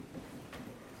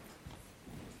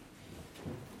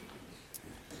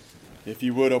If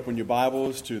you would, open your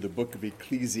Bibles to the book of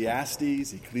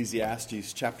Ecclesiastes,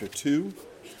 Ecclesiastes chapter 2.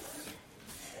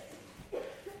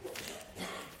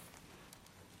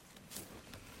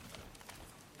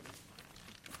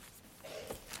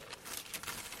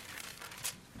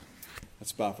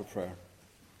 Let's bow for prayer.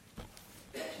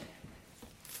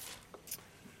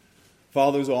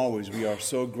 Father, as always, we are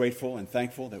so grateful and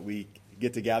thankful that we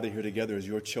get to gather here together as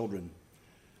your children.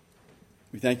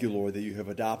 We thank you, Lord, that you have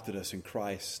adopted us in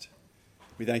Christ.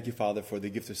 We thank you, Father, for the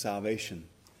gift of salvation.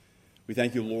 We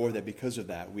thank you, Lord, that because of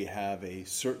that we have a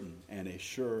certain and a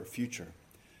sure future.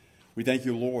 We thank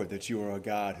you, Lord, that you are a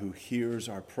God who hears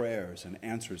our prayers and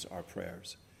answers our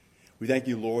prayers. We thank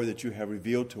you, Lord, that you have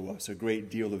revealed to us a great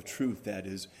deal of truth that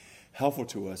is helpful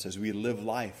to us as we live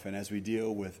life and as we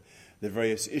deal with the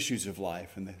various issues of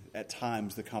life and at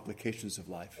times the complications of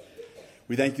life.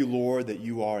 We thank you, Lord, that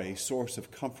you are a source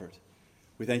of comfort.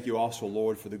 We thank you also,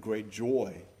 Lord, for the great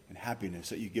joy and happiness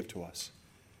that you give to us.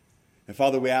 And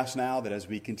Father, we ask now that as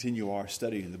we continue our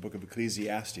study in the book of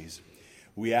Ecclesiastes,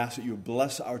 we ask that you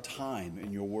bless our time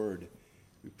in your word.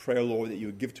 We pray, Lord, that you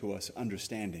would give to us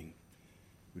understanding.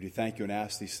 We do thank you and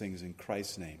ask these things in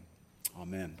Christ's name.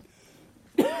 Amen.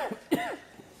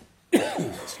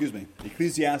 Excuse me.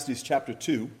 Ecclesiastes chapter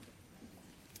 2.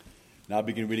 Now I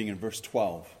begin reading in verse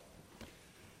 12.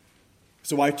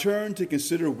 So I turn to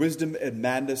consider wisdom and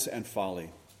madness and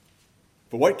folly.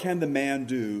 For what can the man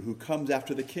do who comes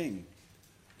after the king?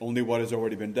 Only what has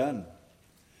already been done.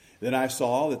 Then I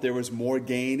saw that there was more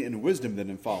gain in wisdom than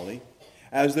in folly,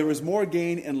 as there is more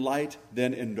gain in light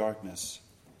than in darkness.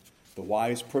 The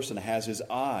wise person has his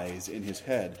eyes in his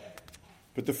head,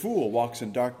 but the fool walks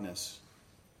in darkness.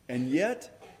 And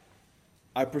yet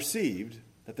I perceived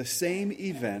that the same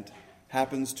event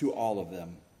happens to all of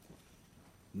them.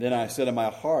 Then I said in my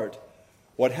heart,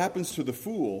 what happens to the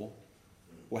fool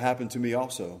will happen to me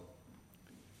also.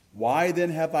 Why then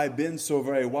have I been so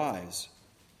very wise?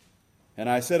 And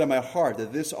I said in my heart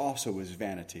that this also is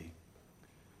vanity.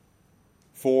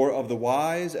 For of the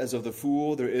wise as of the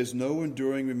fool there is no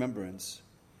enduring remembrance,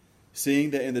 seeing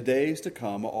that in the days to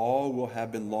come all will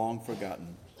have been long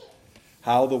forgotten.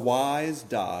 How the wise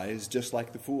dies just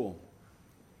like the fool.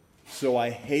 So I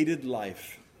hated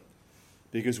life,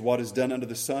 because what is done under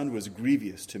the sun was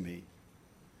grievous to me.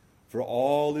 For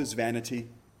all is vanity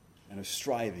and a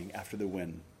striving after the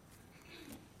wind.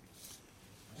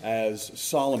 As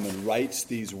Solomon writes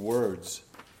these words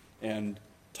and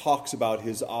talks about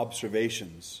his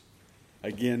observations,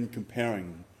 again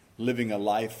comparing living a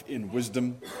life in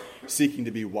wisdom, seeking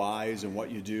to be wise in what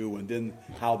you do, and then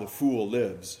how the fool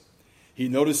lives, he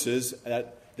notices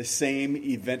that the same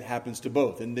event happens to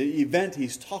both. And the event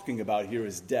he's talking about here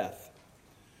is death.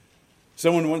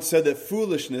 Someone once said that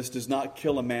foolishness does not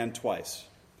kill a man twice,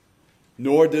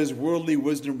 nor does worldly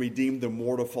wisdom redeem the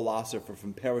mortal philosopher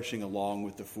from perishing along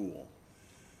with the fool.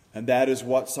 And that is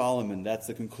what Solomon, that's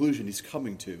the conclusion he's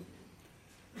coming to.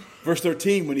 Verse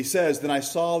 13, when he says, then I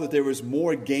saw that there was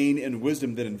more gain in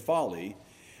wisdom than in folly,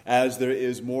 as there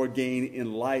is more gain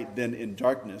in light than in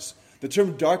darkness. The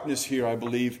term darkness here, I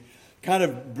believe, kind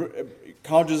of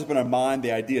conjures up in our mind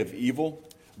the idea of evil,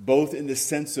 both in the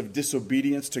sense of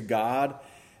disobedience to God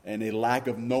and a lack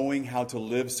of knowing how to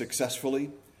live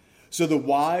successfully. So the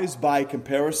wise, by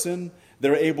comparison,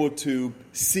 they're able to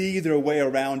see their way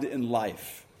around in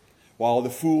life, while the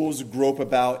fools grope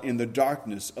about in the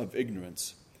darkness of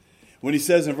ignorance. When he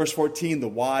says in verse 14, the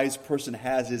wise person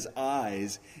has his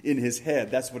eyes in his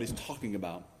head, that's what he's talking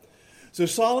about. So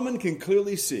Solomon can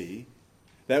clearly see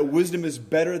that wisdom is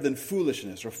better than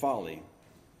foolishness or folly.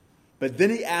 But then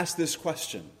he asks this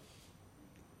question: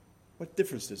 what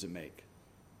difference does it make?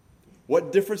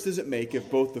 What difference does it make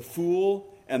if both the fool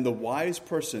and the wise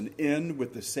person end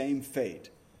with the same fate,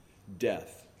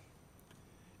 death?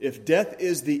 If death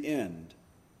is the end,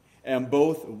 and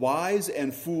both wise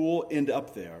and fool end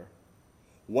up there,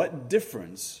 what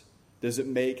difference does it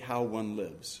make how one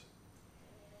lives?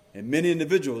 And many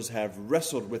individuals have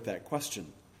wrestled with that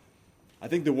question. I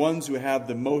think the ones who have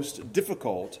the most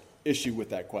difficult issue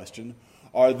with that question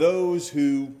are those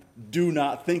who do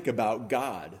not think about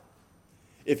God.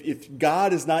 If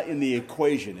God is not in the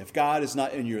equation, if God is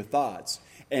not in your thoughts,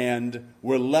 and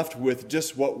we're left with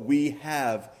just what we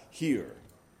have here,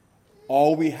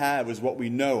 all we have is what we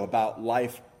know about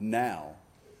life now,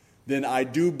 then I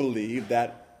do believe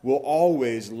that will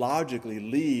always logically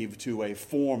lead to a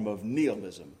form of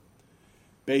nihilism.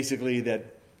 Basically,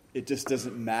 that it just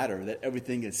doesn't matter, that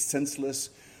everything is senseless,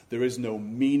 there is no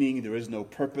meaning, there is no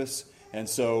purpose, and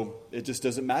so it just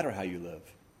doesn't matter how you live.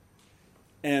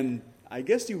 And I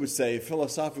guess you would say,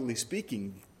 philosophically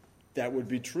speaking, that would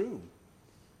be true.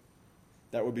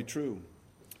 that would be true.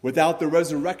 Without the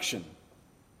resurrection,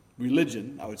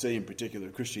 religion, I would say in particular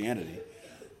Christianity,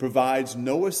 provides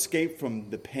no escape from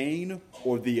the pain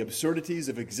or the absurdities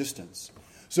of existence.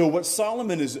 So what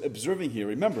Solomon is observing here,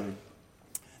 remember,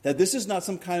 that this is not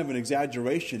some kind of an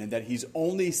exaggeration and that he's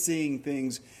only seeing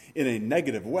things in a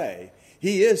negative way.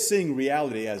 He is seeing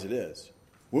reality as it is.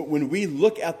 When we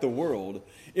look at the world,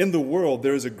 in the world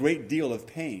there is a great deal of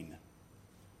pain.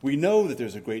 We know that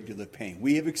there's a great deal of pain.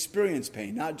 We have experienced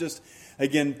pain, not just,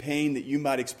 again, pain that you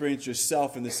might experience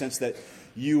yourself in the sense that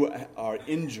you are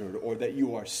injured or that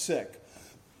you are sick.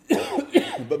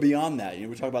 But beyond that,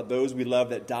 we talk about those we love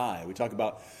that die. We talk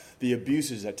about the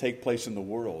abuses that take place in the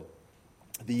world,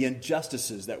 the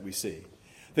injustices that we see.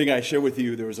 I think I shared with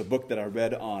you, there was a book that I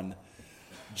read on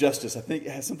justice. I think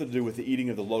it has something to do with the eating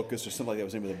of the locusts or something like that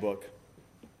was the name of the book.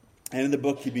 And in the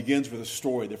book, he begins with a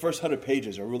story. The first 100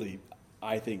 pages are really,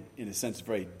 I think, in a sense,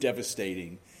 very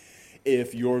devastating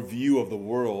if your view of the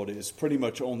world is pretty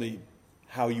much only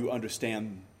how you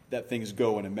understand that things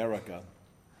go in America.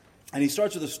 And he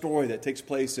starts with a story that takes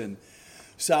place in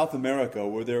South America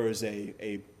where there is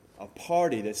a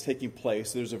party that's taking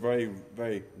place. There's a very,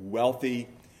 very wealthy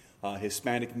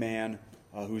Hispanic man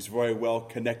who's very well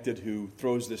connected who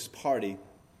throws this party.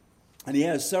 And he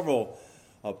has several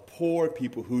poor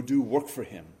people who do work for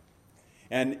him.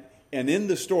 And in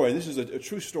the story, and this is a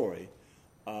true story,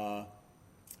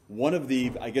 one of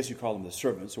the, I guess you call them the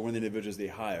servants, or one of the individuals that he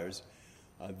hires,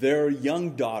 their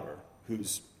young daughter,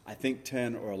 who's I think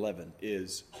 10 or 11,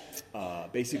 is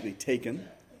basically taken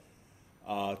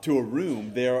to a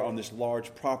room there on this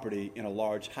large property in a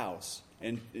large house.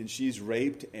 And she's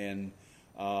raped and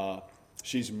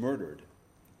she's murdered.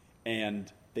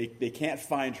 And they can't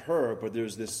find her, but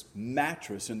there's this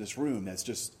mattress in this room that's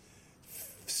just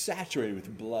saturated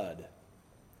with blood.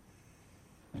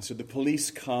 And so the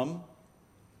police come,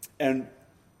 and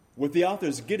what the author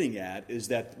is getting at is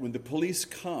that when the police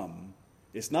come,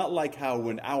 it's not like how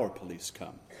when our police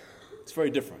come. It's very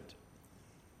different.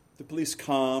 The police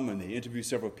come and they interview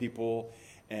several people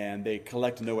and they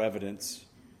collect no evidence.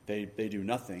 They do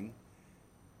nothing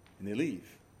and they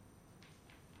leave.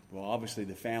 Well, obviously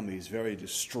the family is very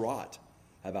distraught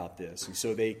about this. And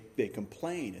so they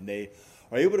complain and they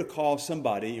are able to call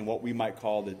somebody in what we might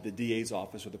call the DA's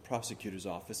office or the prosecutor's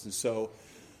office. And so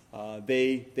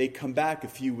they come back a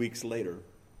few weeks later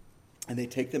and they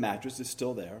take the mattress, it's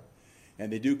still there,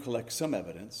 and they do collect some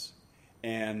evidence.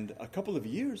 And a couple of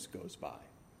years goes by.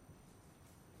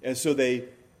 And so they,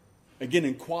 again,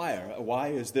 inquire, why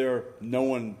is there no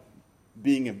one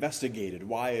being investigated?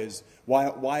 Why is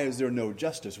there no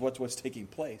justice? What's taking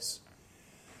place?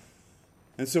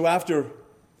 And so after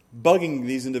bugging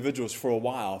these individuals for a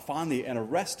while, finally an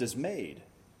arrest is made.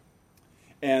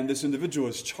 And this individual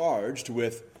is charged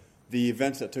with the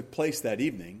events that took place that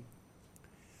evening.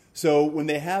 So when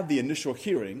they have the initial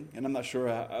hearing, and I'm not sure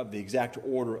of the exact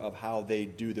order of how they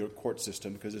do their court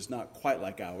system because it's not quite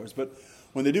like ours, but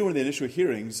when they do one of the initial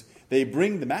hearings, they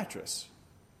bring the mattress.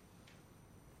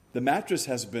 The mattress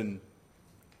has been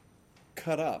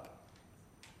cut up.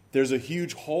 There's a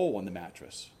huge hole in the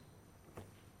mattress.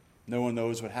 No one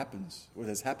knows what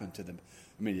has happened to them.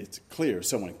 I mean, it's clear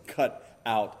someone cut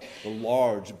out the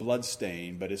large blood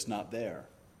stain, but it's not there.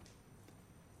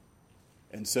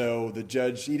 And so the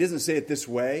judge, he doesn't say it this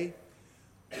way,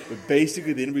 but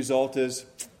basically the end result is,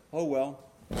 oh, well,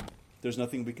 there's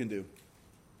nothing we can do.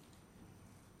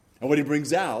 And what he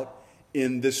brings out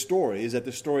in this story is that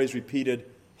the story is repeated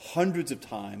hundreds of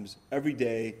times every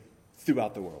day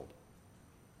throughout the world.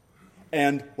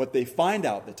 And what they find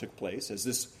out that took place, as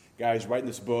this guy is writing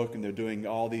this book and they're doing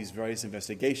all these various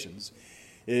investigations,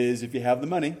 is if you have the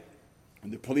money,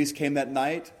 and the police came that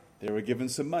night, they were given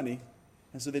some money,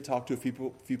 and so they talked to a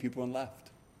few people and left.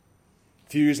 A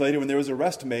few years later, when there was an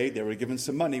arrest made, they were given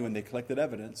some money when they collected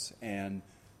evidence, and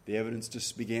the evidence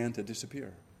just began to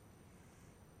disappear.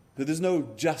 But there's no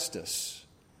justice,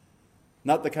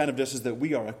 not the kind of justice that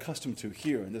we are accustomed to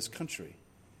here in this country.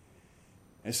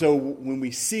 And so when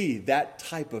we see that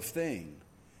type of thing,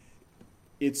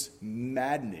 it's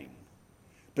maddening.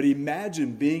 But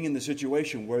imagine being in the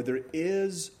situation where there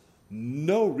is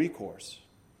no recourse.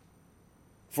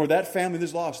 For that family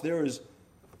that's lost, there's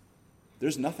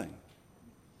nothing.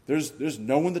 There's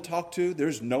no one to talk to.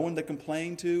 There's no one to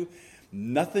complain to.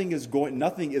 Nothing is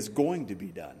going to be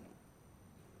done.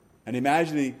 And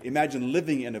imagine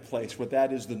living in a place where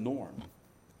that is the norm.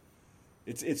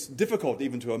 It's difficult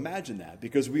even to imagine that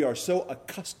because we are so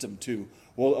accustomed to,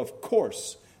 well, of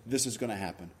course this is going to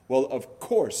happen. Well, of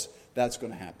course that's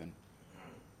going to happen.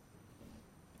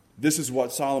 This is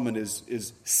what Solomon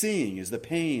is seeing, is the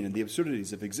pain and the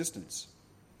absurdities of existence.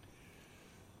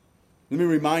 Let me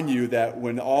remind you that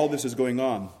when all this is going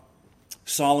on,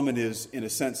 Solomon is, in a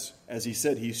sense, as he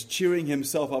said, he's cheering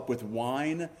himself up with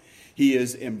wine. He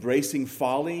is embracing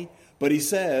folly, but he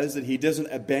says that he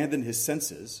doesn't abandon his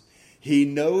senses. He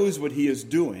knows what he is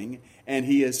doing, and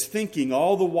he is thinking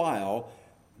all the while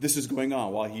this is going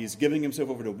on. While he's giving himself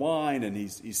over to wine and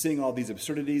he's seeing all these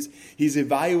absurdities, he's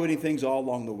evaluating things all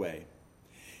along the way.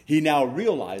 He now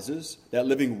realizes that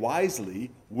living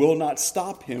wisely will not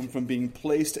stop him from being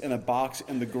placed in a box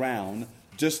in the ground,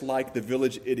 just like the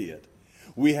village idiot.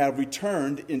 We have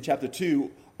returned in chapter 2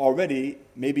 already,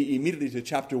 maybe immediately to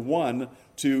chapter 1,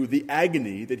 to the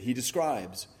agony that he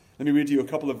describes. Let me read to you a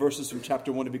couple of verses from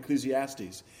chapter 1 of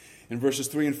Ecclesiastes. In verses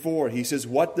 3 and 4, he says,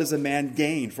 "What does a man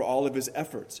gain for all of his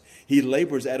efforts? He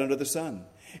labors at under the sun.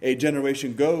 A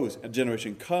generation goes, a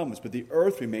generation comes, but the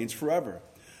earth remains forever."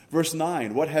 Verse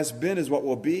 9, "What has been is what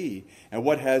will be, and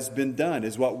what has been done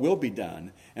is what will be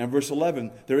done." And verse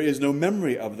 11, "There is no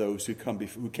memory of those who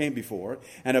came before,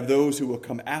 and of those who will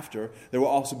come after. There will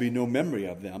also be no memory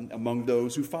of them among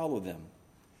those who follow them."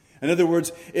 In other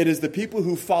words, it is the people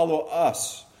who follow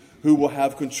us who will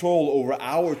have control over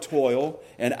our toil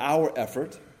and our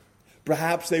effort.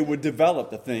 Perhaps they would develop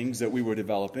the things that we were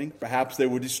developing. Perhaps they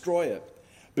would destroy it.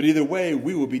 But either way,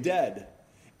 we will be dead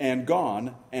and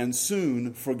gone and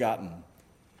soon forgotten.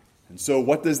 And so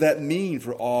what does that mean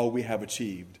for all we have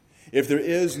achieved? If there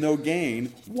is no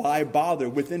gain, why bother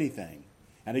with anything?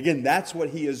 And again, that's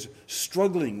what he is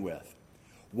struggling with.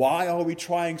 Why are we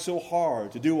trying so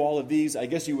hard to do all of these, I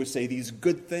guess you would say, these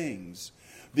good things,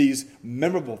 these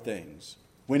memorable things,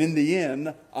 when in the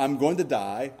end, I'm going to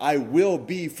die, I will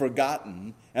be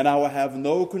forgotten, and I will have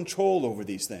no control over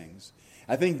these things.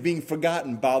 I think being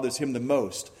forgotten bothers him the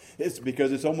most. It's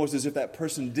because it's almost as if that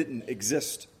person didn't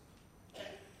exist.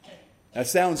 That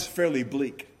sounds fairly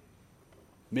bleak.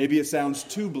 Maybe it sounds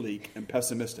too bleak and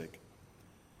pessimistic.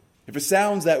 If it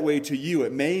sounds that way to you,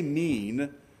 it may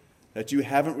mean that you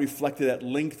haven't reflected at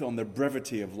length on the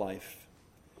brevity of life.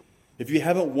 If you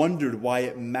haven't wondered why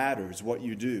it matters what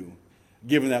you do,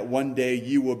 given that one day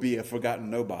you will be a forgotten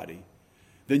nobody,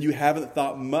 then you haven't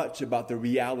thought much about the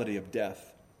reality of death.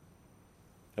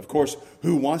 Of course,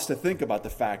 who wants to think about the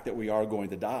fact that we are going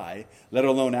to die, let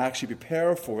alone actually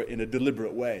prepare for it in a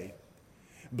deliberate way?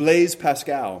 Blaise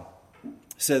Pascal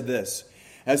said this,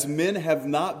 "As men have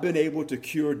not been able to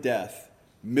cure death,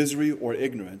 misery, or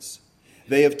ignorance,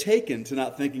 they have taken to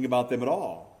not thinking about them at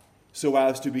all, so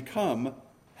as to become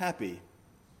happy."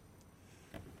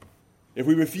 If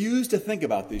we refuse to think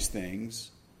about these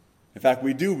things, in fact,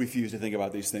 we do refuse to think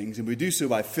about these things, and we do so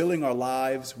by filling our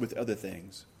lives with other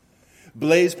things.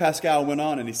 Blaise Pascal went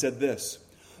on and he said this,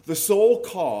 "The sole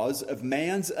cause of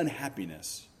man's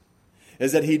unhappiness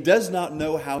is that he does not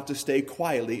know how to stay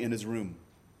quietly in his room.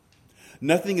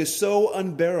 Nothing is so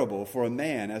unbearable for a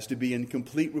man as to be in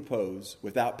complete repose,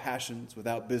 without passions,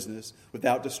 without business,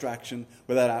 without distraction,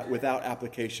 without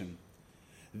application.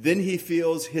 Then he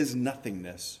feels his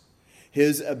nothingness,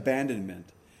 his abandonment,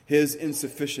 his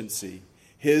insufficiency,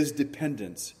 his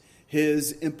dependence,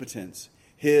 his impotence,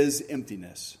 his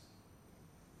emptiness.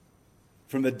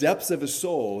 From the depths of his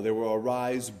soul there will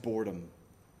arise boredom,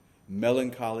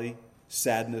 melancholy,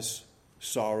 sadness,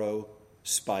 sorrow,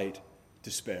 spite,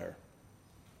 despair."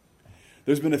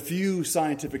 There's been a few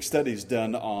scientific studies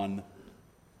done on,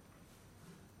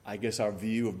 I guess, our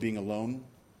view of being alone.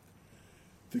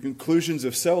 The conclusions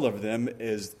of several of them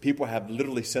is people have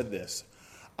literally said this: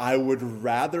 "I would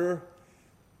rather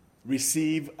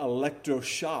receive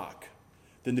electroshock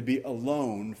than to be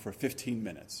alone for 15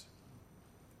 minutes.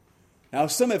 Now,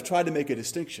 some have tried to make a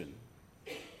distinction,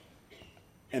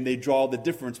 and they draw the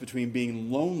difference between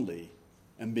being lonely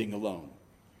and being alone.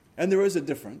 And there is a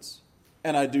difference,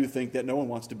 and I do think that no one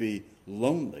wants to be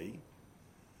lonely.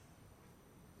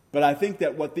 But I think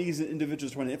that what these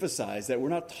individuals are trying to emphasize, that we're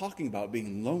not talking about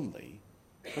being lonely,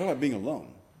 we're talking about being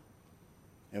alone.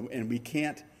 And we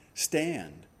can't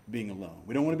stand being alone.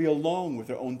 We don't want to be alone with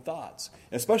our own thoughts,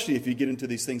 especially if you get into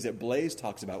these things that Blaise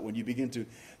talks about, when you begin to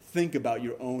think about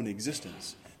your own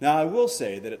existence. Now, I will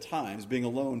say that at times being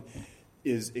alone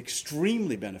is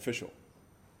extremely beneficial.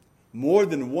 More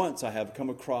than once I have come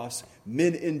across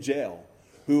men in jail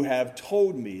who have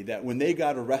told me that when they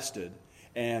got arrested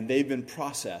and they've been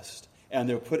processed and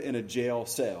they're put in a jail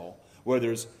cell where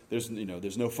there's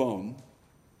no phone,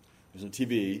 there's no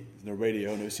TV, there's no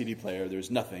radio, no CD player, there's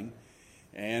nothing.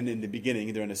 And in the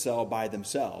beginning, they're in a cell by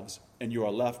themselves, and you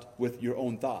are left with your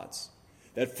own thoughts.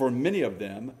 That for many of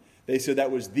them, they said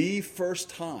that was the first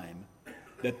time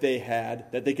that they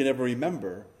could ever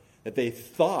remember, that they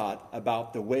thought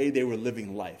about the way they were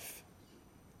living life.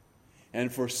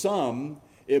 And for some,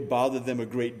 it bothered them a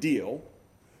great deal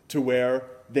to where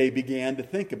they began to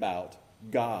think about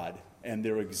God and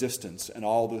their existence and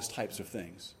all those types of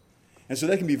things. And so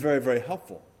that can be very, very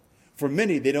helpful. For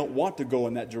many, they don't want to go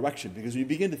in that direction because when you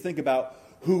begin to think about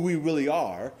who we really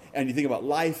are and you think about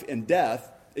life and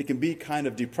death, it can be kind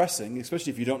of depressing,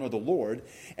 especially if you don't know the Lord,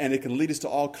 and it can lead us to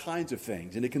all kinds of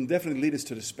things, and it can definitely lead us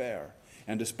to despair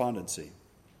and despondency.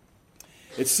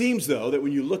 It seems, though, that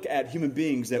when you look at human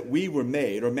beings, that we were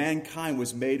made, or mankind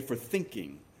was made for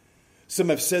thinking. Some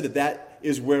have said that that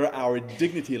is where our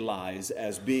dignity lies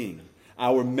as being.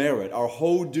 Our merit, our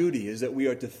whole duty is that we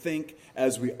are to think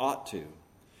as we ought to.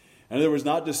 In other words,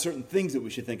 not just certain things that we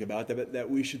should think about, but that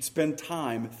we should spend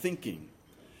time thinking.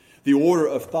 The order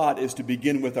of thought is to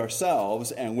begin with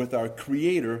ourselves and with our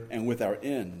Creator and with our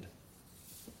end.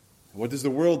 What does the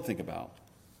world think about?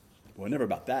 Well, never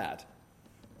about that.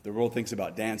 The world thinks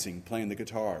about dancing, playing the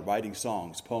guitar, writing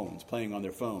songs, poems, playing on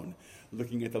their phone,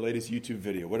 looking at the latest YouTube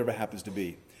video, whatever it happens to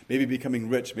be. Maybe becoming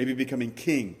rich, maybe becoming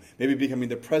king, maybe becoming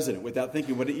the president without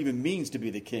thinking what it even means to be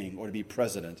the king or to be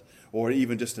president or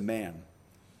even just a man.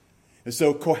 And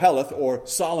so Koheleth, or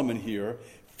Solomon here,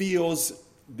 feels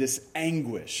this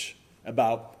anguish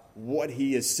about what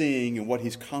he is seeing and what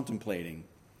he's contemplating.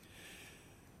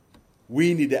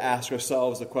 We need to ask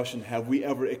ourselves the question, have we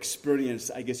ever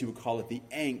experienced, I guess you would call it, the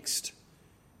angst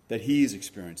that he's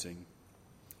experiencing?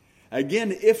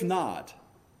 Again, if not,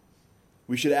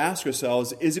 we should ask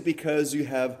ourselves, is it because you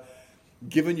have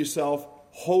given yourself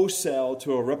wholesale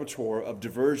to a repertoire of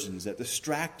diversions that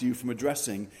distract you from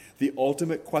addressing the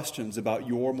ultimate questions about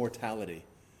your mortality?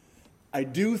 I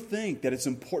do think that it's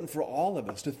important for all of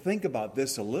us to think about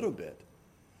this a little bit.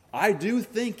 I do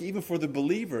think, even for the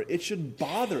believer, it should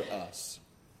bother us.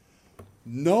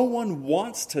 No one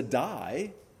wants to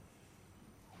die.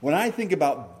 When I think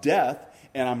about death,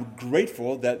 and I'm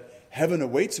grateful that heaven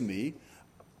awaits me,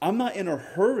 I'm not in a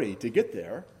hurry to get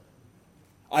there.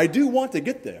 I do want to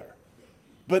get there.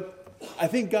 But I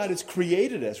think God has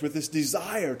created us with this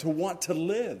desire to want to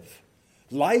live.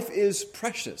 Life is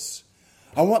precious.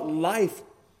 I want life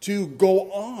to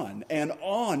go on and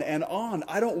on and on.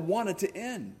 I don't want it to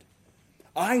end.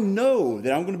 I know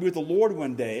that I'm going to be with the Lord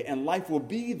one day and life will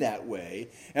be that way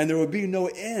and there will be no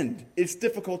end. It's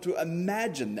difficult to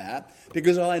imagine that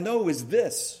because all I know is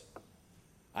this.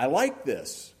 I like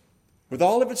this. With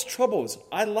all of its troubles,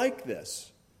 I like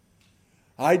this.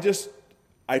 I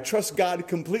trust God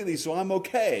completely, so I'm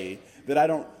okay that I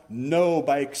don't know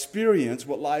by experience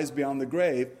what lies beyond the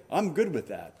grave. I'm good with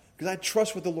that because I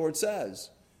trust what the Lord says.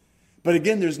 But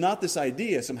again, there's not this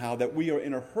idea somehow that we are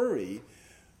in a hurry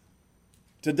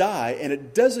to die, and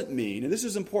it doesn't mean, and this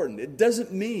is important, it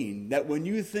doesn't mean that when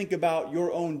you think about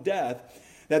your own death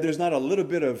that there's not a little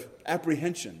bit of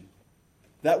apprehension.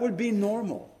 That would be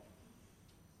normal.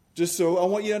 Just so I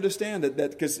want you to understand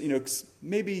that because,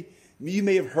 maybe you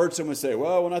may have heard someone say,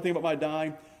 well, when I think about my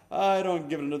dying, I don't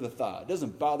give it another thought. It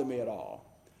doesn't bother me at all.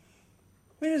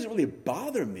 I mean, it doesn't really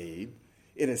bother me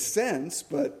in a sense,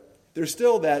 but there's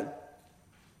still that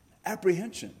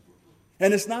apprehension.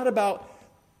 And it's not about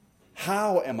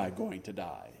how am I going to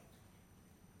die.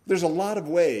 There's a lot of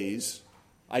ways,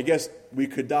 I guess, we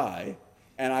could die,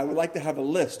 and I would like to have a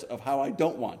list of how I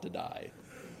don't want to die.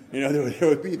 There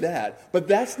would be that. But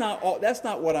that's not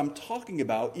what I'm talking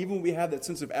about, even when we have that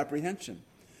sense of apprehension.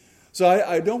 So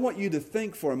I don't want you to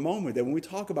think for a moment that when we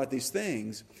talk about these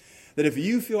things, that if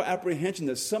you feel apprehension,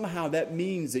 that somehow that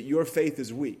means that your faith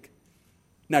is weak.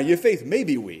 Now, your faith may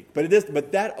be weak, but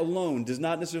that alone does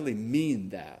not necessarily mean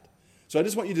that. So I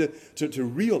just want you to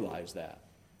realize that.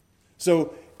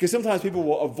 So, because sometimes people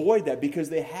will avoid that because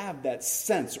they have that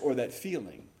sense or that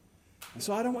feeling. And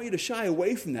so I don't want you to shy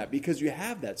away from that because you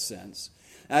have that sense.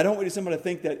 And I don't want somebody to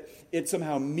think that it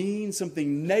somehow means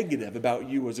something negative about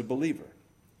you as a believer.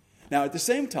 Now, at the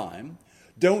same time,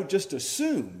 don't just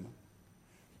assume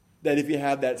that if you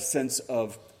have that sense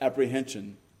of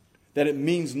apprehension, that it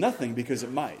means nothing, because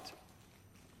it might.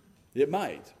 It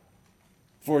might.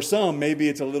 For some, maybe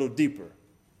it's a little deeper.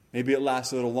 Maybe it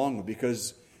lasts a little longer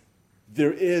because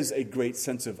there is a great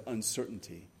sense of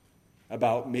uncertainty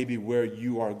about maybe where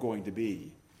you are going to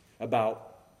be,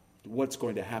 about what's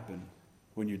going to happen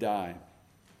when you die.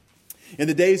 In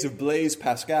the days of Blaise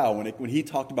Pascal, when he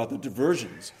talked about the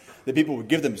diversions that people would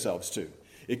give themselves to,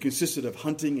 it consisted of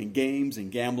hunting and games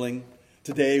and gambling.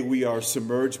 Today we are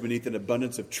submerged beneath an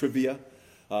abundance of trivia,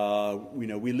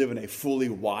 We live in a fully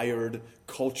wired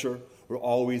culture. We're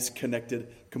always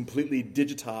connected, completely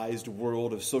digitized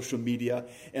world of social media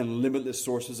and limitless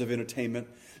sources of entertainment.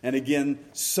 And again,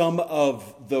 some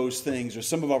of those things, or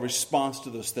some of our response to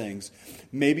those things,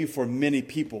 maybe for many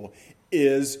people,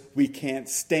 is we can't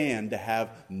stand to have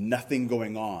nothing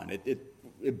going on.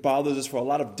 It bothers us for a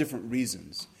lot of different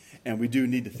reasons, and we do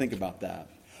need to think about that.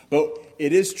 But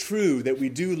it is true that we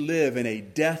do live in a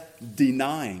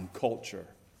death-denying culture.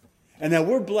 And now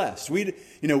we're blessed. We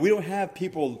don't have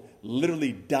people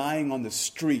literally dying on the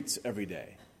streets every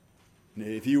day.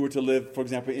 If you were to live, for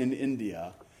example, in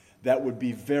India, that would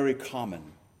be very common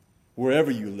wherever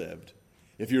you lived.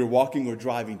 If you're walking or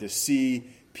driving, to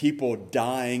see people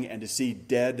dying and to see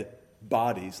dead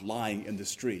bodies lying in the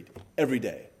street every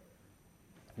day.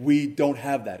 We don't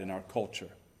have that in our culture.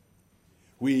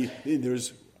 I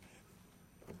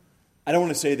don't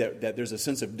want to say that there's a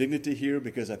sense of dignity here,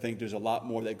 because I think there's a lot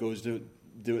more that goes to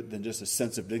it than just a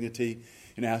sense of dignity.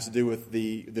 It has to do with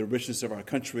the richness of our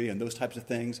country and those types of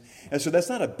things. And so that's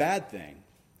not a bad thing.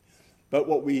 But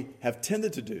what we have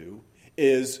tended to do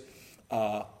is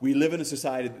we live in a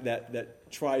society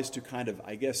that tries to kind of,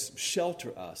 I guess,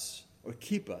 shelter us or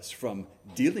keep us from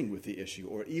dealing with the issue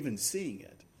or even seeing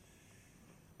it.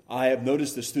 I have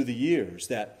noticed this through the years,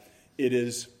 that it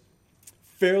is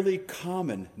fairly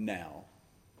common now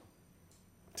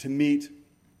to meet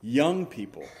young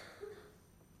people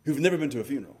who've never been to a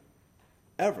funeral,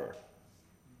 ever.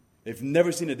 They've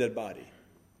never seen a dead body.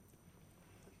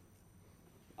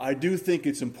 I do think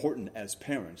it's important as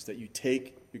parents that you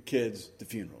take your kids to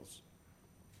funerals.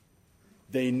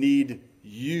 They need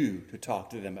you to talk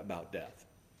to them about death.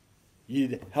 You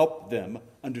need to help them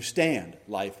understand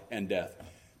life and death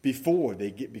before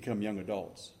they become young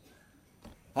adults.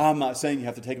 I'm not saying you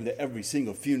have to take them to every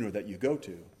single funeral that you go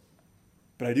to,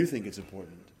 but I do think it's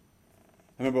important.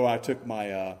 I remember when I took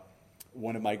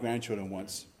one of my grandchildren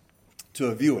once to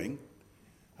a viewing,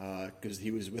 because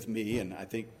he was with me, and I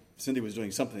think Cindy was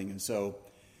doing something, and so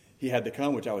he had to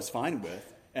come, which I was fine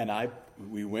with. And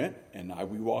we went, and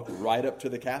we walked right up to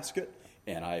the casket,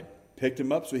 and I picked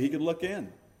him up so he could look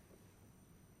in,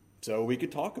 so we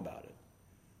could talk about it.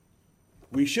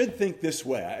 We should think this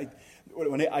way.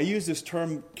 I use this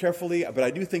term carefully, but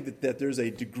I do think that there's a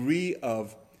degree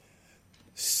of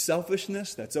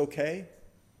selfishness that's okay.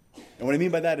 And what I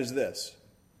mean by that is this.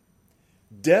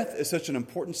 Death is such an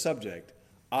important subject.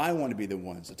 I want to be the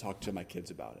ones to talk to my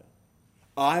kids about it.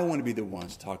 I want to be the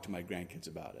ones to talk to my grandkids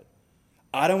about it.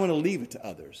 I don't want to leave it to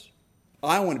others.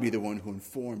 I want to be the one who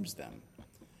informs them.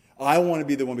 I want to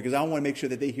be the one because I want to make sure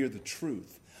that they hear the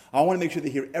truth. I want to make sure they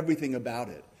hear everything about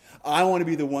it. I want to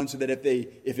be the one so that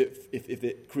if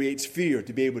it creates fear,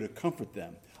 to be able to comfort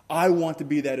them. I want to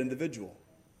be that individual.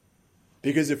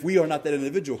 Because if we are not that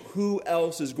individual, who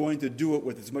else is going to do it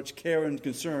with as much care and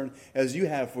concern as you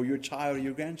have for your child or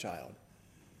your grandchild?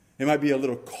 They might be a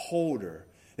little colder.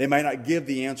 They might not give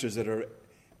the answers that are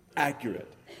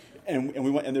accurate. And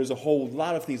there's a whole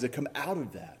lot of things that come out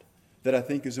of that I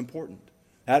think is important.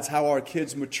 That's how our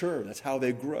kids mature. That's how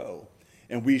they grow.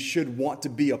 And we should want to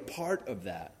be a part of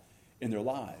that in their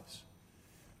lives.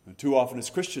 And too often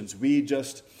as Christians, we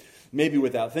just, maybe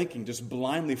without thinking, just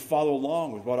blindly follow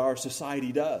along with what our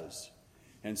society does.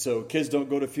 And so kids don't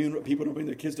go to funerals, people don't bring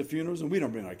their kids to funerals, and we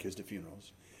don't bring our kids to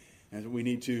funerals. And we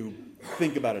need to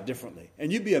think about it differently.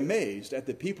 And you'd be amazed at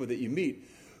the people that you meet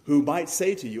who might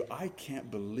say to you, I can't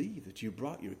believe that you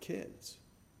brought your kids.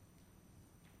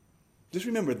 Just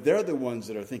remember, they're the ones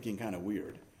that are thinking kind of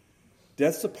weird.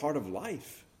 Death's a part of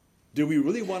life. Do we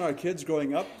really want our kids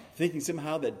growing up thinking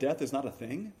somehow that death is not a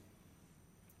thing?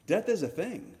 Death is a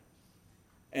thing.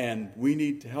 And we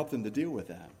need to help them to deal with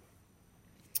that.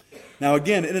 Now,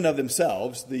 again, in and of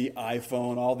themselves, the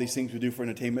iPhone, all these things we do for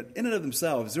entertainment, in and of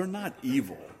themselves, they're not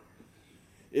evil.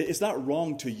 It's not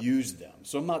wrong to use them.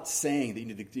 So I'm not saying that you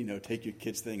need to, take your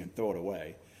kid's thing and throw it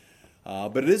away.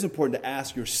 But it is important to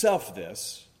ask yourself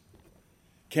this.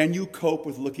 Can you cope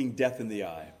with looking death in the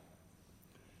eye?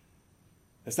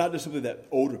 It's not just something that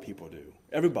older people do.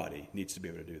 Everybody needs to be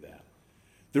able to do that.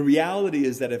 The reality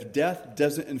is that if death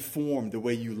doesn't inform the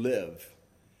way you live,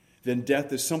 then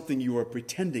death is something you are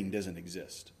pretending doesn't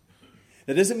exist.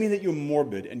 That doesn't mean that you're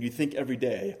morbid and you think every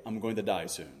day, I'm going to die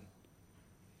soon.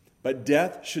 But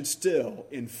death should still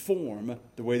inform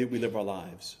the way that we live our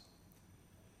lives.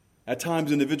 At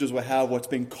times, individuals will have what's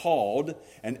been called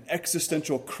an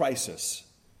existential crisis.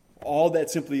 All that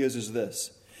simply is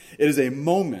this. It is a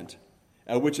moment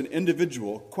at which an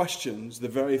individual questions the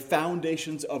very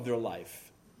foundations of their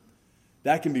life.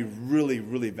 That can be really,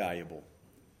 really valuable.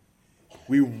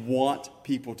 We want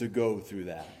people to go through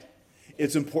that.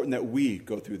 it's important that we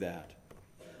go through that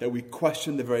we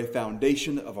question the very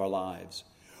foundation of our lives,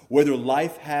 whether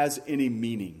life has any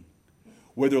meaning,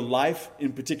 whether life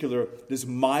in particular, does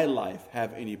my life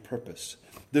have any purpose?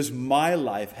 Does my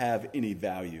life have any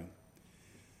value?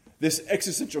 This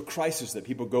existential crisis that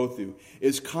people go through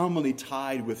is commonly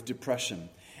tied with depression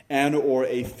and or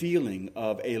a feeling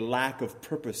of a lack of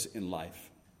purpose in life.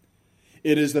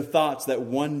 It is the thoughts that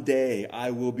one day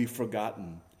I will be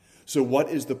forgotten. So what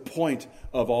is the point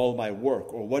of all my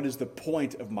work? Or what is the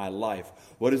point of my life?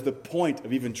 What is the point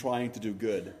of even trying to do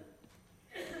good?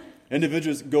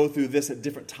 Individuals go through this at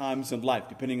different times in life,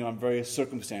 depending on various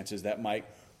circumstances that might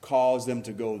cause them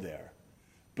to go there.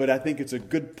 But I think it's a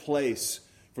good place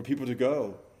for people to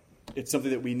go. It's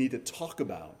something that we need to talk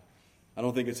about. I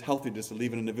don't think it's healthy just to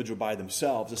leave an individual by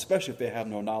themselves, especially if they have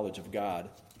no knowledge of God.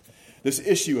 This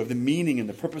issue of the meaning and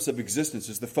the purpose of existence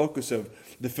is the focus of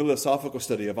the philosophical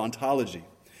study of ontology.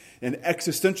 An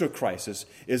existential crisis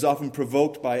is often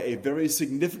provoked by a very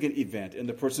significant event in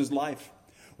the person's life,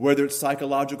 whether it's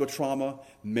psychological trauma,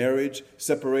 marriage,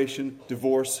 separation,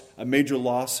 divorce, a major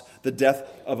loss, the death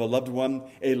of a loved one,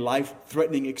 a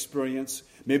life-threatening experience,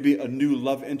 maybe a new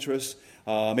love interest,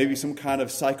 maybe some kind of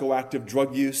psychoactive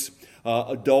drug use,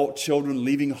 adult children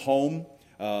leaving home,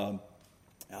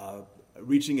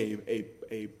 reaching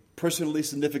a personally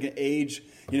significant age,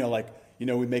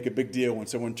 we make a big deal when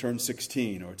someone turns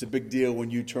 16, or it's a big deal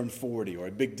when you turn 40, or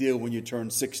a big deal when you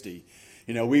turn 60.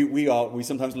 We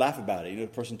sometimes laugh about it. The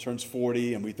person turns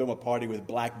 40, and we throw them a party with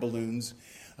black balloons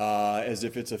as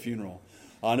if it's a funeral.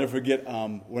 I'll never forget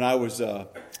when I was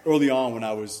early on, when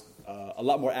I was a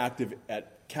lot more active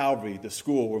at Calvary, the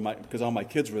school, because all my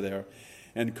kids were there,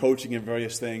 and coaching in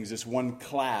various things. This one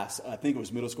class, I think it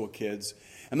was middle school kids.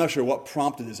 I'm not sure what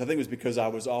prompted this. I think it was because I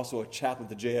was also a chaplain at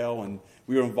the jail, and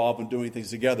we were involved in doing things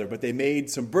together. But they made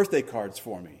some birthday cards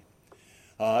for me,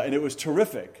 and it was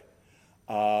terrific.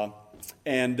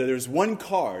 And there's one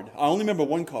card. I only remember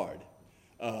one card,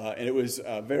 and it was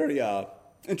very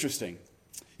interesting.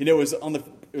 It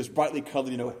was brightly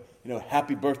colored.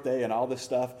 Happy birthday and all this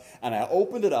stuff. And I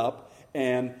opened it up,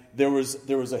 and there was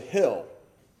a hill.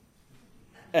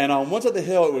 And on one side of the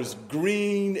hill, it was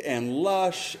green and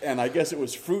lush, and I guess it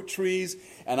was fruit trees.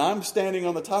 And I'm standing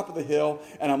on the top of the hill,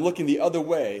 and I'm looking the other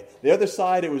way. The other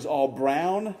side, it was all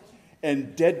brown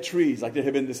and dead trees, like there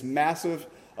had been this massive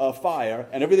fire,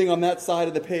 and everything on that side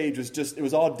of the page it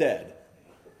was all dead.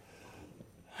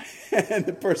 And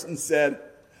the person said,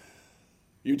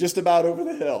 "You're just about over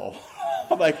the hill."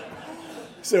 I'm like,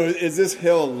 so is this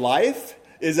hill life?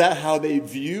 Is that how they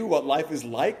view what life is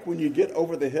like when you get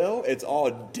over the hill? It's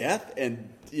all death, and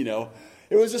it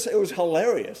was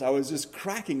hilarious. I was just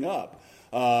cracking up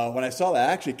when I saw that.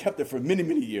 I actually kept it for many,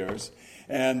 many years,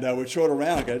 and would show it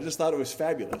around. I just thought it was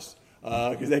fabulous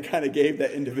because they kind of gave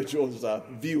that individual's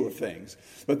view of things.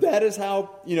 But that is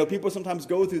how people sometimes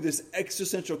go through this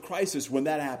existential crisis when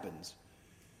that happens.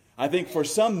 I think for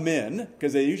some men,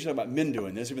 because they usually talk about men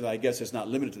doing this, even though I guess it's not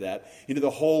limited to that,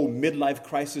 the whole midlife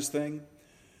crisis thing.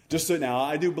 Just so now,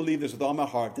 I do believe this with all my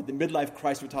heart, that the midlife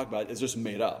crisis we talk about is just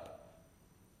made up.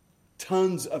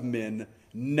 Tons of men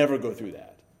never go through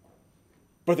that.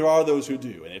 But there are those who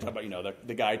do. And they talk about,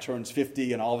 the guy turns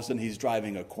 50 and all of a sudden he's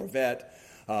driving a Corvette.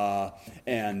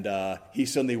 And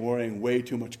he's suddenly wearing way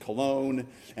too much cologne,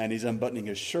 and he's unbuttoning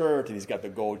his shirt, and he's got the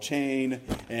gold chain,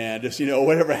 and just,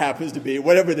 whatever happens to be,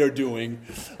 whatever they're doing,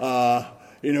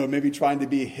 maybe trying to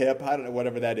be hip. I don't know,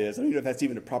 whatever that is. I don't know if that's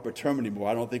even a proper term anymore.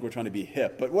 I don't think we're trying to be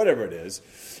hip, but whatever it is.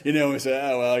 We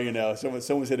say,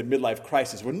 someone said a midlife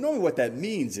crisis. Well, normally what that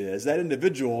means is that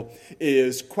individual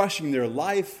is questioning their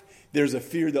life. There's a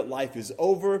fear that life is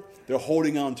over. They're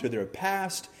holding on to their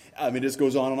past. It just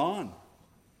goes on and on.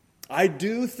 I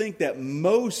do think that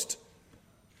most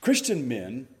Christian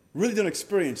men really don't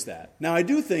experience that. Now, I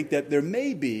do think that there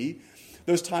may be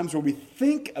those times where we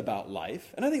think about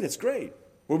life, and I think that's great,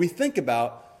 where we think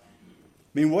about,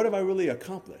 what have I really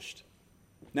accomplished?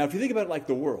 Now, if you think about it like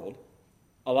the world,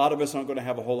 a lot of us aren't going to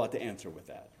have a whole lot to answer with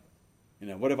that.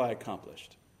 What have I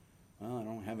accomplished? Well, I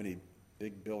don't have any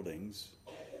big buildings.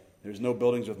 There's no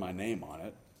buildings with my name on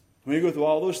it. We go through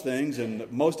all those things, and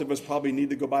most of us probably need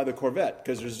to go buy the Corvette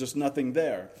because there's just nothing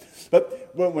there.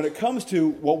 But when it comes to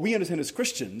what we understand as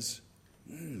Christians,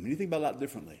 we need to think about it a lot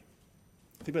differently.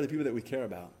 Think about the people that we care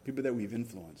about, people that we've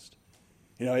influenced.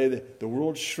 The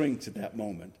world shrinks at that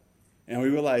moment, and we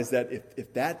realize that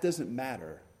if that doesn't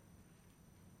matter,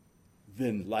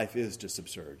 then life is just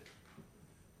absurd.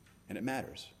 And it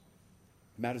matters.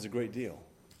 It matters a great deal.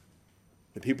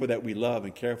 The people that we love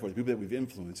and care for, the people that we've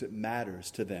influenced, it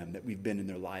matters to them that we've been in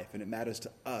their life. And it matters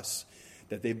to us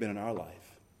that they've been in our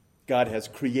life. God has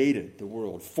created the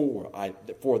world for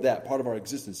that. Part of our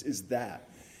existence is that,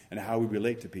 and how we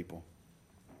relate to people.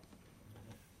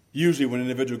 Usually when an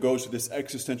individual goes through this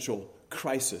existential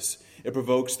crisis, it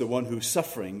provokes the one who's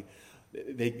suffering.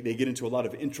 They get into a lot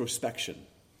of introspection.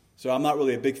 So I'm not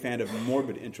really a big fan of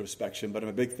morbid introspection, but I'm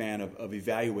a big fan of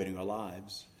evaluating our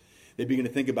lives. They begin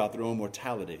to think about their own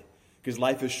mortality, because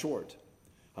life is short.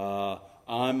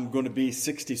 I'm going to be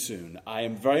 60 soon. I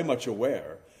am very much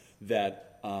aware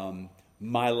that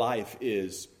my life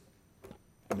is,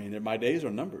 my days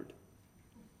are numbered.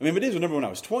 My days were numbered when I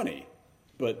was 20,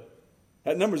 but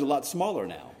that number's a lot smaller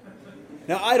now.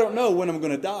 Now, I don't know when I'm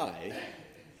going to die.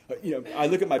 I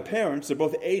look at my parents, they're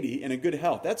both 80 and in good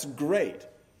health. That's great.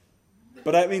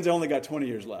 But that means I only got 20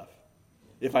 years left,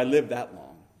 if I live that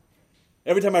long.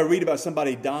 Every time I read about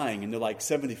somebody dying and they're like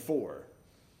 74,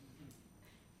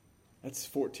 that's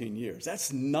 14 years.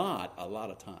 That's not a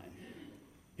lot of time.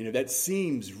 That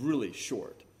seems really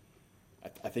short.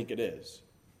 I think it is.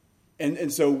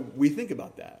 And so we think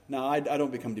about that. Now, I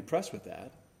don't become depressed with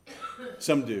that.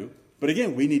 Some do. But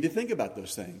again, we need to think about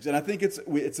those things. And I think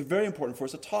it's very important for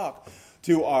us to talk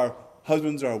to our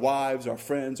husbands, our wives, our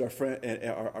friends,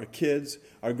 our kids,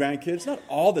 our grandkids. Not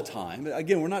all the time.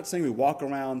 Again, we're not saying we walk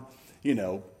around,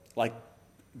 like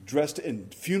dressed in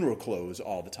funeral clothes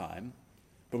all the time.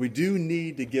 But we do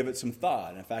need to give it some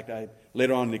thought. In fact,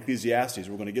 later on in Ecclesiastes,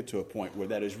 we're going to get to a point where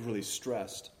that is really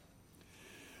stressed.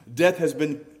 Death has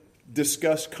been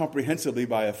discussed comprehensively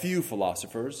by a few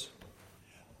philosophers.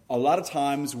 A lot of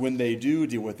times when they do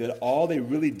deal with it, all they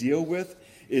really deal with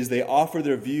is they offer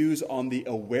their views on the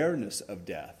awareness of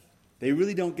death. They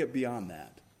really don't get beyond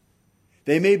that.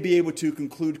 They may be able to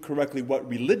conclude correctly what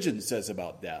religion says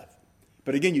about death.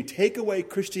 But again, you take away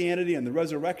Christianity and the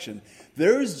resurrection,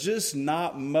 there's just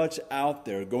not much out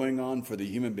there going on for the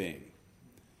human being.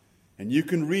 And you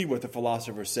can read what the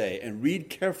philosophers say and read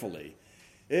carefully.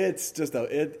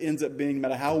 It ends up being, no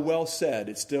matter how well said,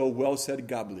 it's still well said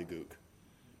gobbledygook.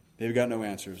 They've got no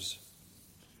answers.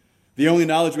 The only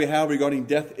knowledge we have regarding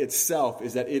death itself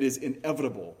is that it is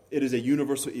inevitable. It is a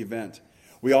universal event.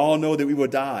 We all know that we will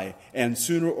die, and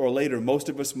sooner or later, most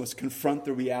of us must confront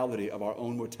the reality of our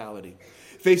own mortality.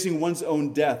 Facing one's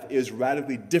own death is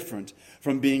radically different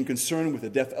from being concerned with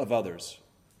the death of others.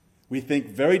 We think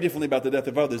very differently about the death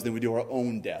of others than we do our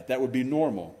own death. That would be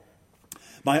normal.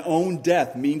 My own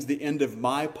death means the end of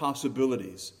my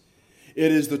possibilities.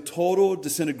 It is the total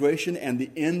disintegration and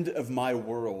the end of my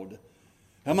world.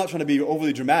 I'm not trying to be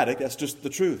overly dramatic. That's just the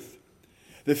truth.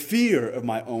 The fear of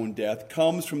my own death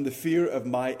comes from the fear of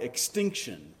my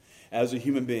extinction as a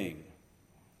human being.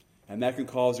 And that can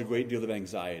cause a great deal of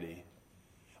anxiety.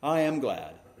 I am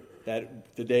glad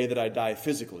that the day that I die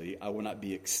physically, I will not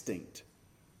be extinct.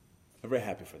 I'm very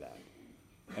happy for that.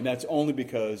 And that's only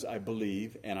because I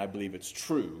believe, and I believe it's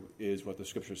true, is what the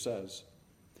Scripture says.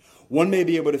 One may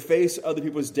be able to face other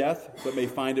people's death, but may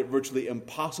find it virtually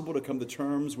impossible to come to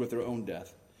terms with their own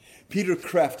death. Peter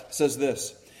Kreeft says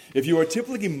this: If you are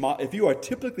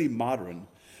typically modern,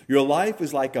 your life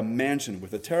is like a mansion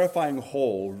with a terrifying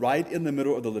hole right in the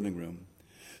middle of the living room.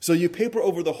 So you paper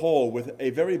over the hole with a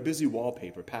very busy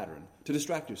wallpaper pattern to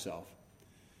distract yourself.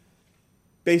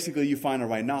 Basically, you find a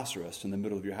rhinoceros in the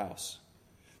middle of your house.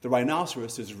 The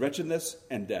rhinoceros is wretchedness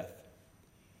and death.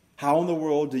 How in the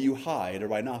world do you hide a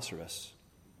rhinoceros?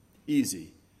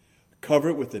 Easy. Cover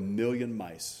it with 1,000,000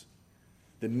 mice.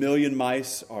 The 1,000,000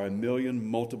 mice are 1,000,000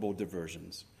 multiple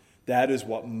diversions. That is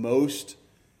what most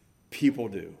people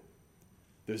do.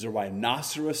 There's a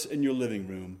rhinoceros in your living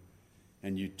room,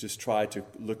 and you just try to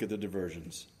look at the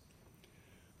diversions.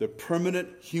 The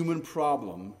permanent human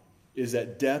problem is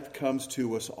that death comes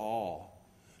to us all.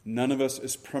 None of us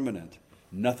is permanent.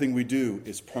 Nothing we do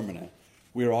is permanent.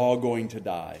 We are all going to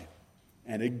die.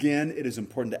 And again, it is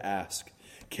important to ask,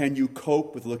 can you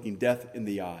cope with looking death in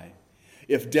the eye?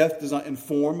 If death does not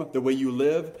inform the way you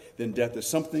live, then death is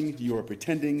something you are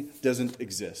pretending doesn't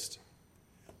exist.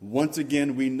 Once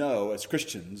again, we know as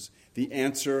Christians, the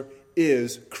answer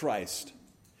is Christ.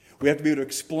 We have to be able to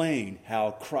explain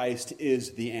how Christ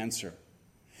is the answer.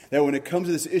 That when it comes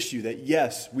to this issue that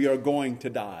yes, we are going to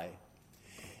die,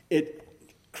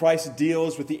 Christ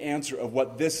deals with the answer of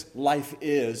what this life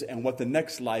is and what the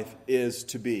next life is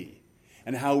to be,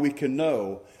 and how we can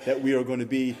know that we are going to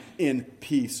be in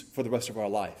peace for the rest of our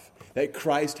life. That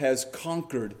Christ has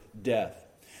conquered death.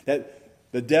 That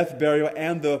the death, burial,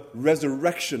 and the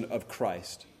resurrection of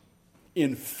Christ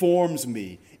informs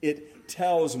me. It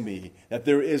tells me that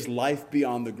there is life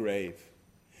beyond the grave.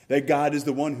 That God is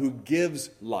the one who gives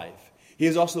life. He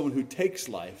is also the one who takes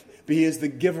life, but He is the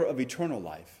giver of eternal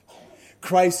life.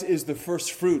 Christ is the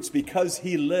first fruits. Because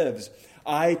He lives,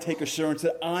 I take assurance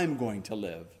that I'm going to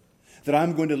live, that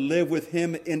I'm going to live with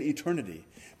him in eternity.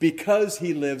 Because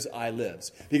he lives, I live.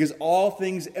 Because all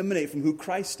things emanate from who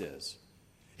Christ is.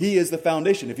 He is the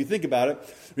foundation. If you think about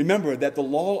it, remember that the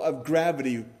law of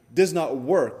gravity does not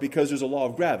work because there's a law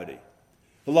of gravity.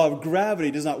 The law of gravity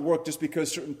does not work just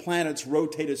because certain planets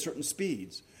rotate at certain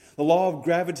speeds. The law of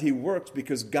gravity works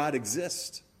because God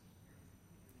exists.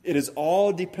 It is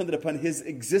all dependent upon his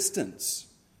existence.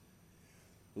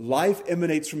 Life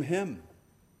emanates from him.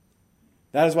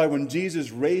 That is why when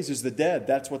Jesus raises the dead,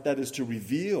 that's what that is to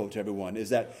reveal to everyone, is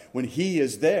that when he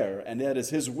is there, and that is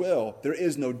his will, there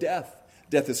is no death.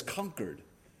 Death is conquered.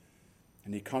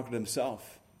 And he conquered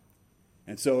himself.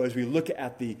 And so as we look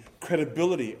at the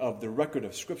credibility of the record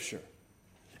of Scripture,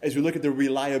 as we look at the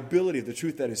reliability of the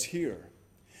truth that is here,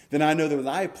 then I know that when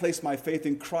I place my faith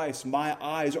in Christ, my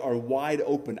eyes are wide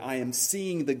open. I am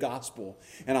seeing the gospel,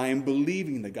 and I am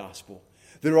believing the gospel.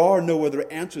 There are no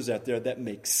other answers out there that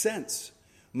make sense,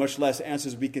 much less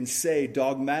answers we can say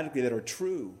dogmatically that are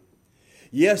true.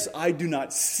 Yes, I do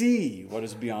not see what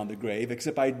is beyond the grave,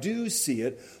 except I do see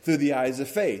it through the eyes of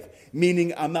faith,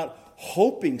 meaning I'm not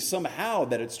hoping somehow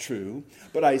that it's true,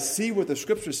 but I see what the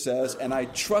Scripture says, and I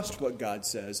trust what God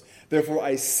says. Therefore,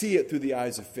 I see it through the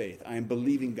eyes of faith. I am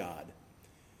believing God.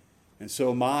 And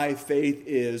so my faith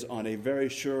is on a very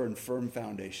sure and firm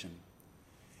foundation.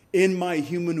 In my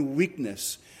human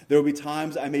weakness, there will be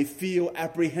times I may feel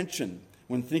apprehension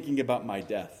when thinking about my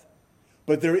death.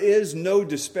 But there is no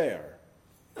despair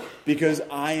because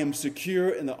I am secure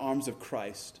in the arms of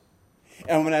Christ.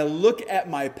 And when I look at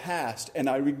my past and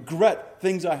I regret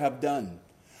things I have done,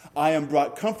 I am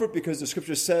brought comfort because the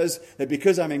Scripture says that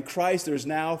because I'm in Christ, there is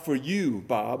now for you,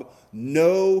 Bob,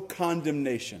 no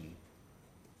condemnation.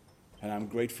 And I'm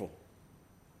grateful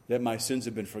that my sins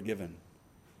have been forgiven.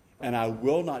 And I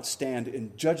will not stand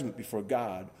in judgment before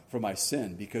God for my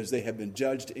sin because they have been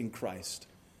judged in Christ.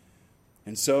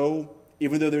 And so,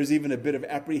 even though there's even a bit of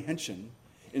apprehension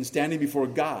in standing before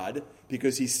God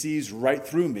because he sees right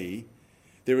through me,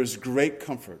 there is great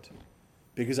comfort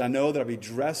because I know that I'll be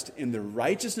dressed in the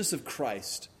righteousness of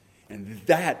Christ, and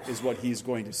that is what he's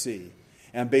going to see.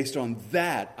 And based on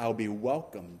that, I'll be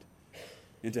welcomed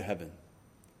into heaven.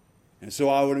 And so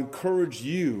I would encourage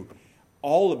you,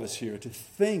 all of us here, to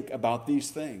think about these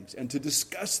things and to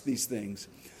discuss these things,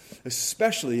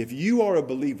 especially if you are a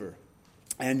believer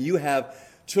and you have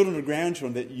children or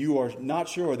grandchildren that you are not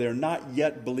sure or they're not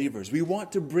yet believers. We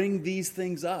want to bring these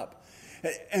things up.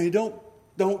 And you don't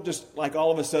just like all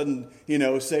of a sudden,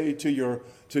 say to your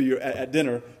at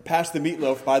dinner, pass the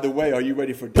meatloaf, by the way, are you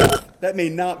ready for death? That may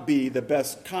not be the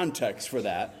best context for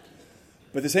that.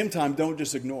 But at the same time, don't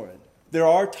just ignore it. There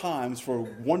are times for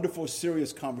wonderful,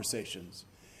 serious conversations.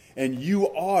 And you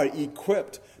are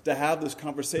equipped to have those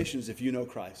conversations if you know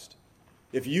Christ.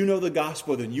 If you know the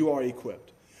gospel, then you are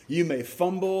equipped. You may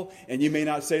fumble and you may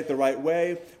not say it the right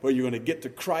way, but you're going to get to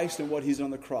Christ and what he's on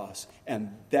the cross.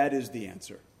 And that is the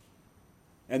answer.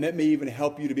 And that may even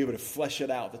help you to be able to flesh it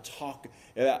out, to talk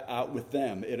it out with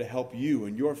them. It'll help you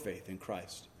in your faith in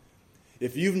Christ.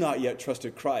 If you've not yet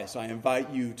trusted Christ, I invite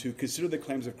you to consider the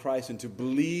claims of Christ and to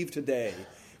believe today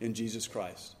in Jesus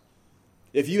Christ.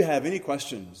 If you have any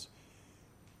questions,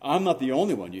 I'm not the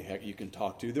only one you can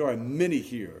talk to. There are many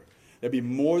here that'd be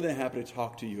more than happy to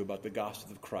talk to you about the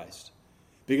gospel of Christ.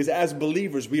 Because as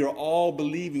believers, we are all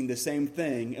believing the same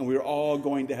thing, and we're all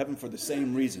going to heaven for the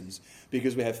same reasons,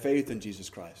 because we have faith in Jesus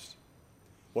Christ.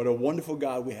 What a wonderful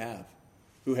God we have,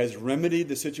 who has remedied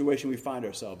the situation we find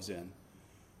ourselves in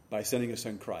by sending his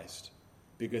son Christ,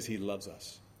 because he loves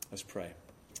us. Let's pray.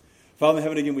 Father in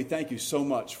heaven, again, we thank you so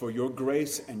much for your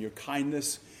grace and your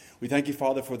kindness. We thank you,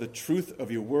 Father, for the truth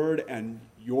of your word and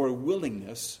your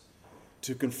willingness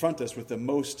to confront us with the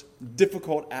most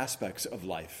difficult aspects of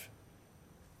life,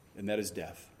 and that is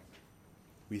death.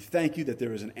 We thank you that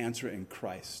there is an answer in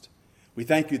Christ. We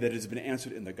thank you that it has been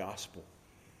answered in the gospel.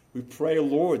 We pray,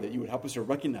 Lord, that you would help us to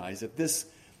recognize that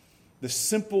the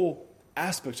simple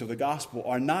aspects of the gospel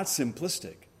are not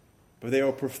simplistic, but they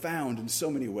are profound in so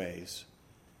many ways.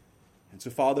 And so,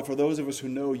 Father, for those of us who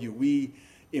know you, we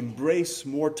embrace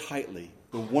more tightly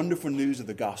the wonderful news of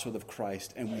the gospel of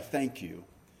Christ, and we thank you.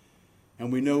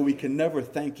 And we know we can never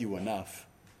thank you enough,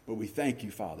 but we thank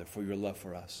you, Father, for your love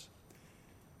for us.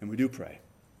 And we do pray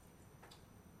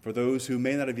for those who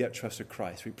may not have yet trusted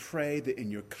Christ. We pray that in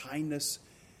your kindness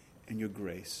and your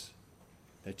grace,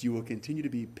 that you will continue to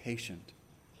be patient.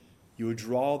 You will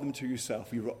draw them to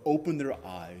yourself. You will open their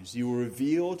eyes. You will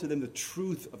reveal to them the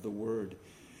truth of the word.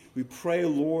 We pray,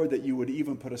 Lord, that you would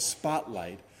even put a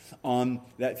spotlight on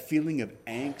that feeling of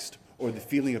angst or the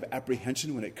feeling of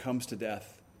apprehension when it comes to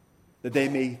death. that they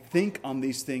may think on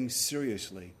these things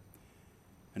seriously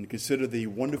and consider the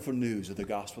wonderful news of the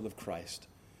gospel of Christ.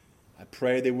 I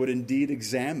pray they would indeed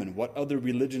examine what other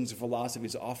religions and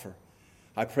philosophies offer.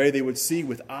 I pray they would see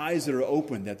with eyes that are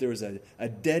open that there is a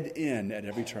dead end at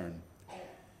every turn.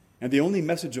 And the only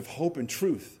message of hope and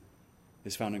truth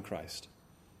is found in Christ.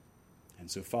 And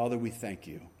so, Father, we thank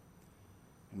you.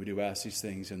 And we do ask these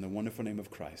things in the wonderful name of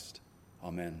Christ.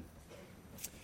 Amen.